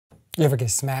You ever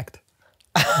get smacked?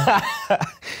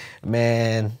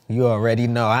 Man, you already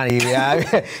know.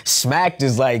 Smacked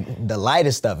is like the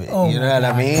lightest of it. Oh, you know what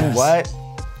I mean? yes.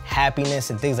 What?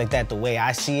 Happiness and things like that, the way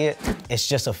I see it, it's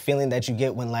just a feeling that you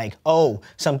get when like, oh,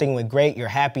 something went great, you're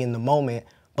happy in the moment,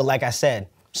 but like I said,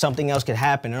 something else could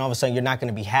happen and all of a sudden you're not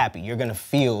gonna be happy. You're gonna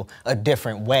feel a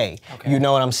different way. Okay. You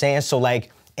know what I'm saying? So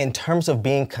like, in terms of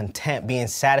being content, being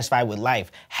satisfied with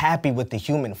life, happy with the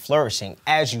human flourishing,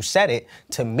 as you said it,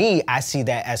 to me, I see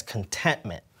that as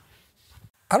contentment.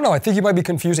 I don't know, I think you might be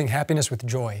confusing happiness with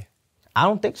joy. I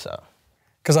don't think so.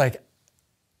 Because like,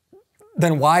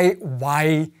 then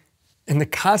why in the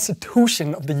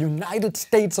Constitution of the United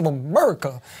States of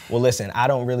America? Well, listen, I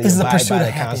don't really abide by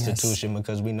the Constitution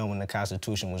because we know when the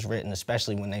Constitution was written,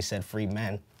 especially when they said free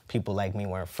men, people like me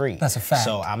weren't free. That's a fact.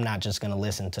 So I'm not just gonna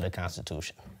listen to the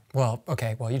Constitution. Well,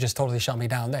 okay, well, you just totally shut me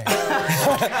down there.